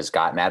mayor has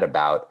gotten at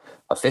about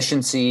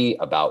efficiency,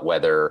 about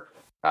whether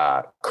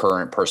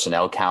current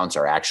personnel counts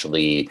are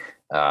actually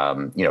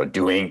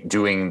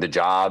doing the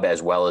job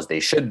as well as they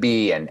should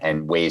be,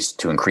 and ways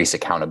to increase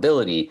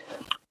accountability.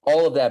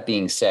 All of that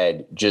being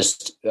said,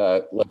 just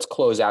let's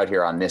close out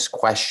here on this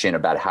question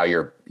about how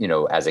you're,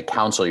 as a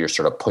council, you're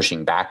sort of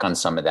pushing back on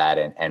some of that,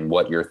 and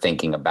what you're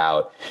thinking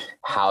about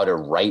how to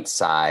right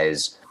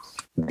size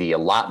the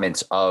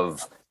allotments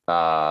of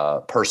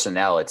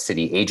personnel at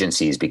city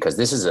agencies, because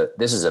this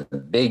is a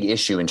big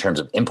issue in terms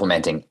of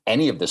implementing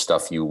any of the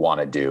stuff you want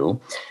to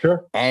do.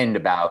 Sure. And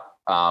about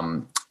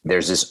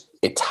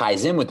it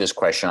ties in with this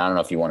question. I don't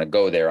know if you want to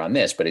go there on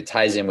this, but it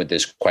ties in with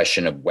this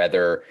question of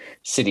whether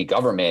city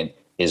government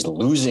is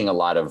losing a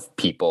lot of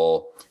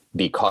people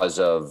because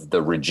of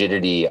the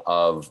rigidity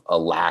of a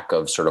lack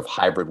of sort of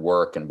hybrid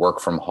work and work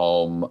from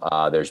home.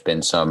 There's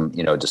been some,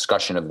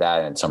 discussion of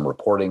that and some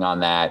reporting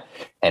on that.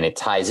 And it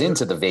ties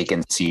into the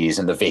vacancies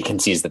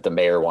that the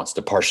mayor wants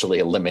to partially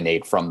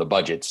eliminate from the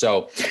budget.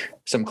 So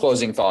some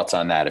closing thoughts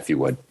on that, if you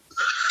would.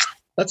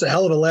 That's a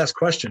hell of a last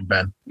question,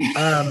 Ben.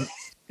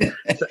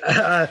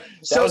 That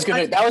was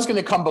going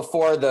to come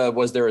before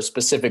was there a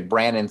specific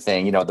Brannon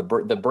thing?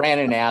 The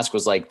Brannon ask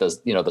was like the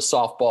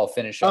softball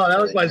finish. Oh, that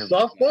was my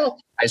softball?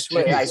 I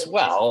switched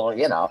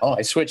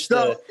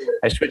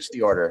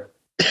the order.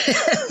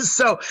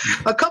 So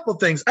a couple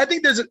things. I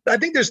think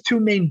there's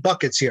two main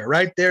buckets here,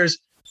 right? There's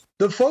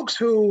the folks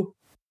who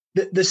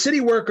the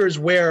city workers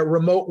where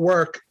remote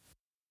work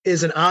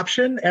is an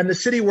option, and the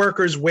city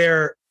workers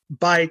where,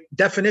 by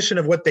definition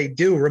of what they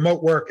do,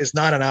 remote work is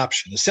not an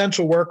option.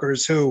 Essential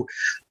workers who,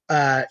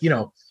 a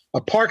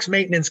parks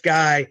maintenance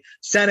guy,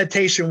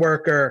 sanitation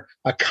worker,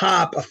 a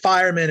cop, a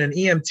fireman, an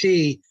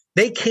EMT,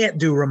 they can't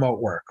do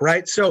remote work,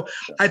 right? So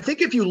I think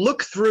if you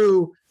look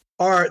through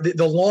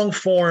the long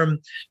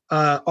form,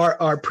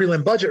 our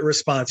prelim budget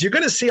response, you're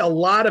going to see a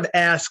lot of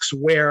asks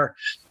where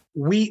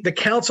the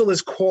council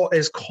is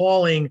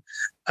calling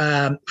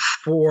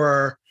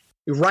for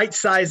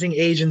right-sizing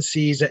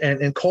agencies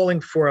and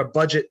calling for a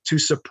budget to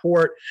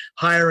support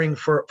hiring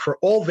for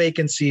all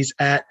vacancies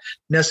at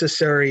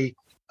necessary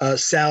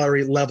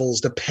salary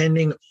levels,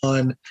 depending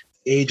on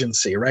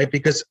agency, right?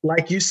 Because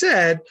like you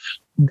said,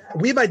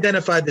 we've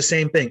identified the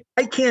same thing.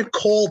 I can't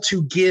call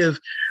to give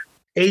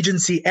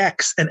agency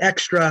X an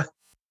extra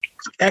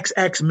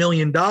XX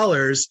million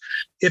dollars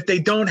if they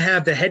don't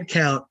have the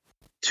headcount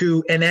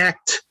to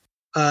enact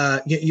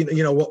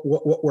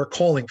what we're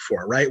calling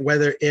for, right?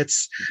 Whether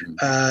it's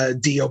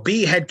DOB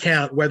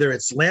headcount, whether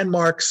it's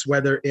landmarks,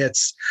 whether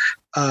it's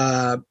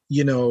the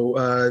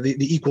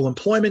Equal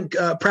Employment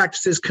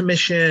Practices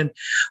Commission,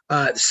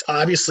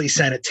 obviously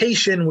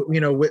sanitation,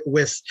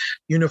 with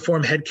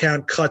uniform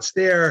headcount cuts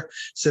there,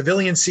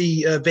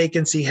 civiliancy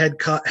vacancy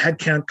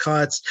headcount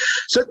cuts.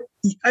 So,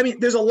 I mean,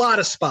 there's a lot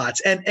of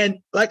spots, and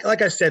like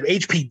I said,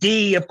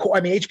 HPD, of course.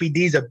 I mean,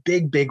 HPD is a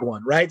big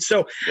one, right?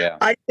 So, yeah.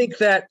 I think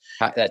that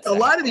a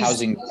lot of these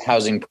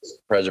housing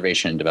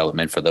preservation and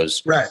development, for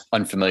those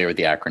unfamiliar with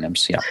the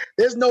acronyms. Yeah,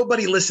 there's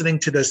nobody listening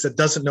to this that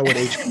doesn't know what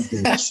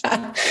HPD is.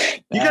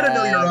 You got to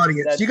know your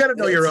audience. You got to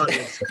know your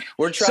audience.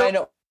 We're trying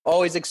to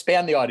always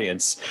expand the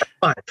audience.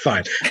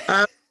 Fine.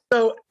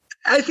 So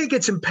I think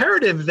it's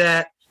imperative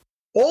that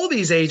all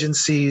these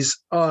agencies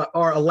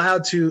are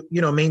allowed to,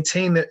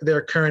 maintain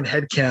their current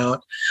headcount,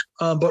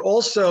 but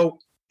also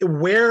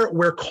where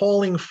we're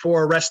calling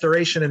for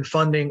restoration and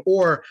funding,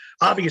 or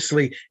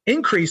obviously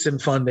increase in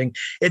funding,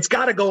 it's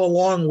got to go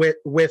along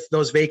with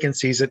those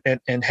vacancies and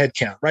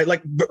headcount, right?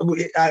 Like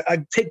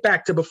I take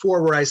back to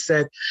before where I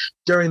said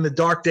during the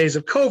dark days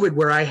of COVID,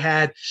 where I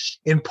had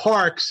in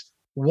parks,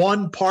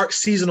 one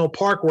seasonal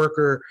park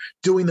worker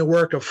doing the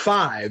work of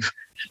 5.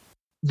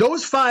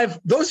 Those five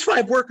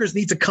workers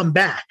need to come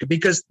back,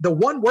 because the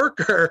one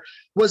worker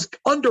was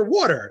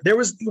underwater. There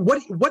was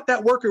what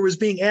that worker was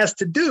being asked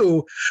to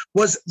do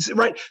was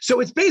right. So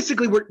it's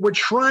basically we're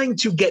trying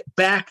to get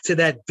back to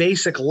that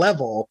basic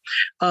level,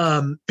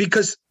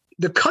 because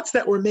the cuts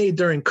that were made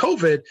during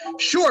COVID,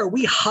 sure,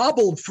 we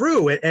hobbled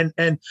through it,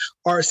 and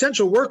our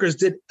essential workers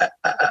did a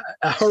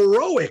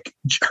heroic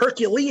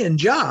Herculean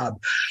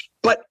job,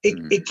 but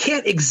it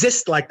can't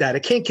exist like that.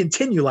 It can't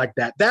continue like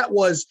that. That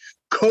was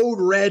code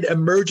red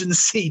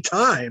emergency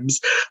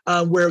times,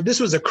 where this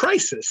was a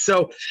crisis.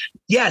 So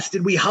yes,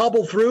 did we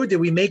hobble through? Did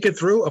we make it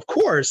through? Of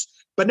course.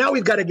 But now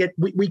we've got to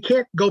we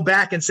can't go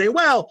back and say,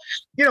 well,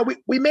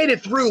 we made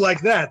it through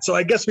like that, so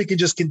I guess we can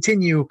just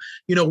continue,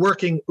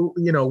 working,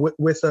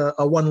 with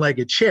a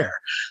one-legged chair.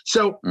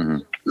 So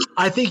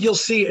I think you'll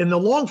see in the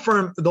long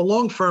firm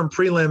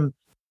prelim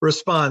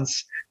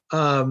response,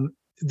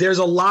 there's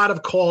a lot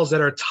of calls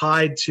that are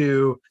tied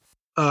to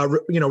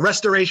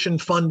restoration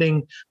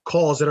funding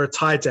calls that are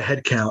tied to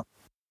headcount.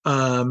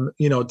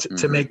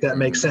 to make that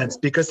make sense.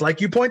 Because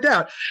like you point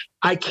out,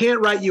 I can't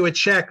write you a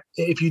check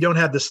if you don't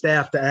have the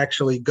staff to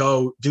actually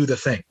go do the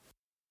thing,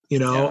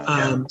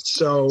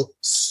 So,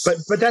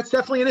 but that's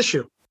definitely an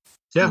issue.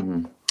 Yeah.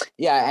 Mm-hmm.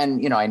 Yeah.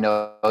 And, I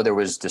know there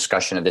was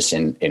discussion of this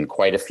in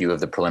quite a few of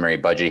the preliminary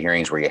budget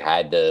hearings where you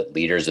had the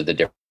leaders of the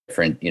different,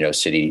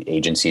 city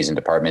agencies and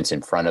departments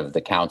in front of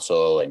the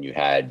council, and you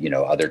had,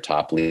 other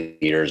top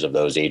leaders of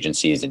those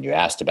agencies, and you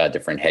asked about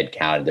different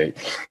headcount.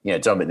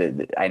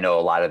 I know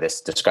a lot of this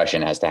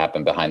discussion has to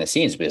happen behind the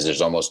scenes because there's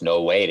almost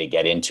no way to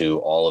get into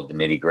all of the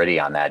nitty gritty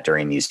on that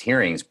during these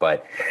hearings.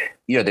 But,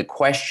 the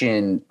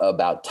question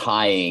about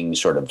tying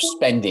sort of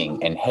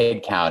spending and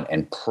headcount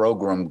and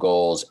program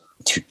goals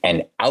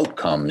and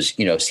outcomes,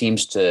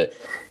 seems to,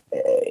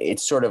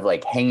 it's sort of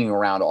like hanging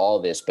around all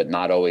this, but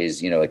not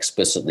always,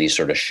 explicitly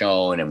sort of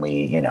shown. And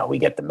we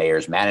get the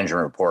mayor's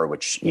management report,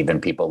 which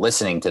even people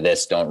listening to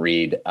this don't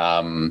read.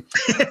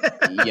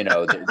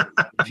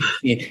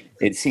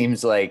 It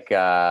seems like,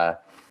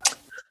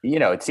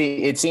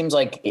 it seems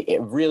like a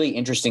really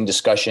interesting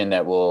discussion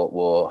that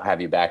we'll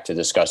have you back to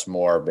discuss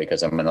more,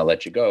 because I'm going to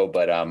let you go.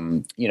 But,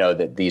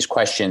 these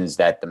questions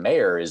that the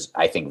mayor is,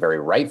 I think,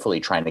 very rightfully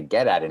trying to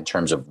get at in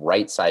terms of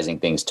right sizing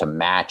things to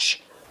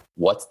match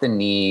what's the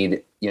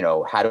need,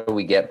 how do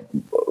we get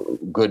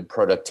good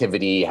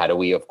productivity? How do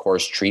we, of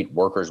course, treat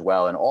workers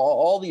well? And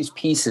all these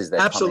pieces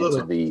that come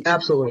into the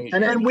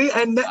equation. And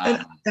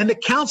the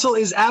council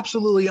is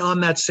absolutely on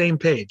that same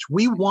page.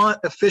 We want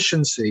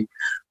efficiency.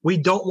 We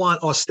don't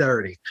want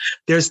austerity.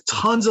 There's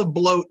tons of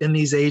bloat in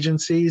these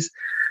agencies.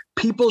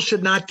 People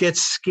should not get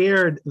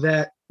scared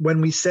that when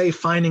we say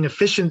finding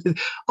efficiency,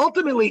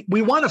 ultimately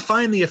we want to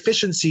find the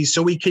efficiencies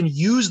so we can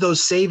use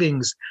those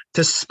savings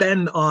to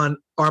spend on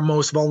our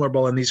most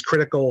vulnerable in these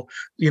critical,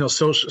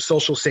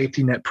 social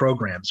safety net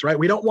programs, right?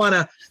 We don't want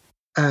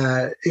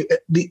to.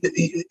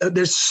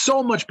 There's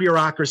so much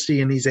bureaucracy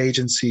in these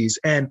agencies,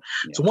 and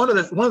so one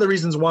of the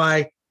reasons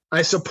why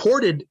I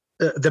supported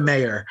the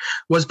mayor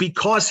was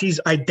because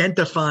he's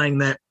identifying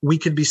that we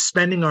could be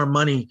spending our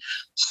money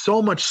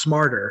so much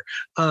smarter,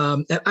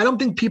 and I don't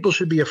think people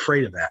should be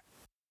afraid of that.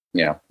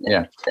 Yeah.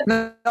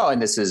 No,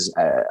 and this is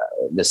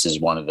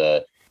one of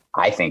the,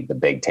 I think, the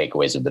big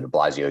takeaways of the de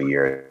Blasio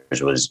years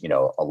was,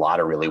 a lot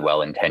of really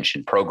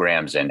well-intentioned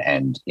programs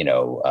and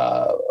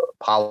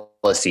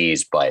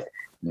policies, but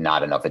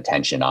not enough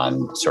attention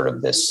on sort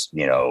of this,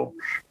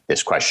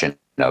 this question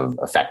of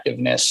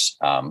effectiveness.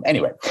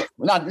 Anyway,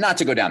 not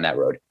to go down that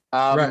road.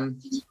 Right.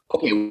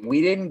 Okay, we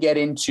didn't get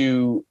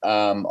into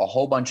a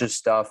whole bunch of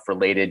stuff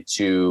related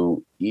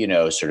to,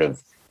 sort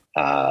of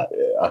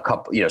a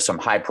couple, some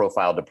high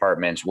profile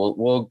departments.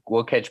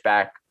 We'll catch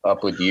back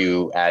up with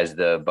you as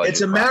the budget.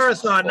 It's a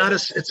marathon,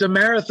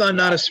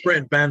 not a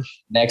sprint, Ben.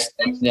 Next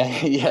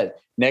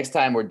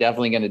time we're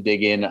definitely going to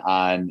dig in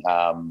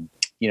on,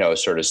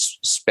 sort of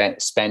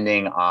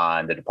spending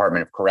on the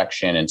Department of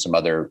Correction and some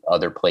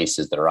other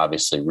places that are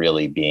obviously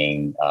really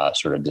being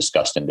sort of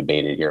discussed and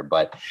debated here.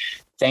 But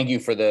thank you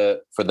for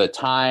the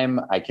time.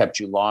 I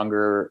kept you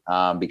longer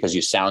because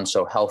you sound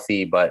so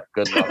healthy, but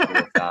good luck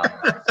with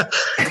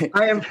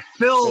I am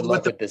filled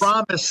with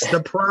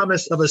the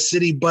promise of a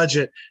city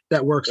budget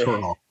that works for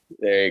all.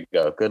 There you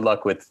go. Good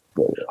luck with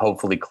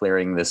hopefully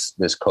clearing this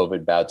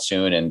COVID bout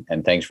soon.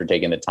 And thanks for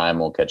taking the time.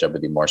 We'll catch up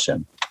with you more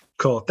soon.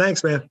 Cool.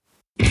 Thanks, man.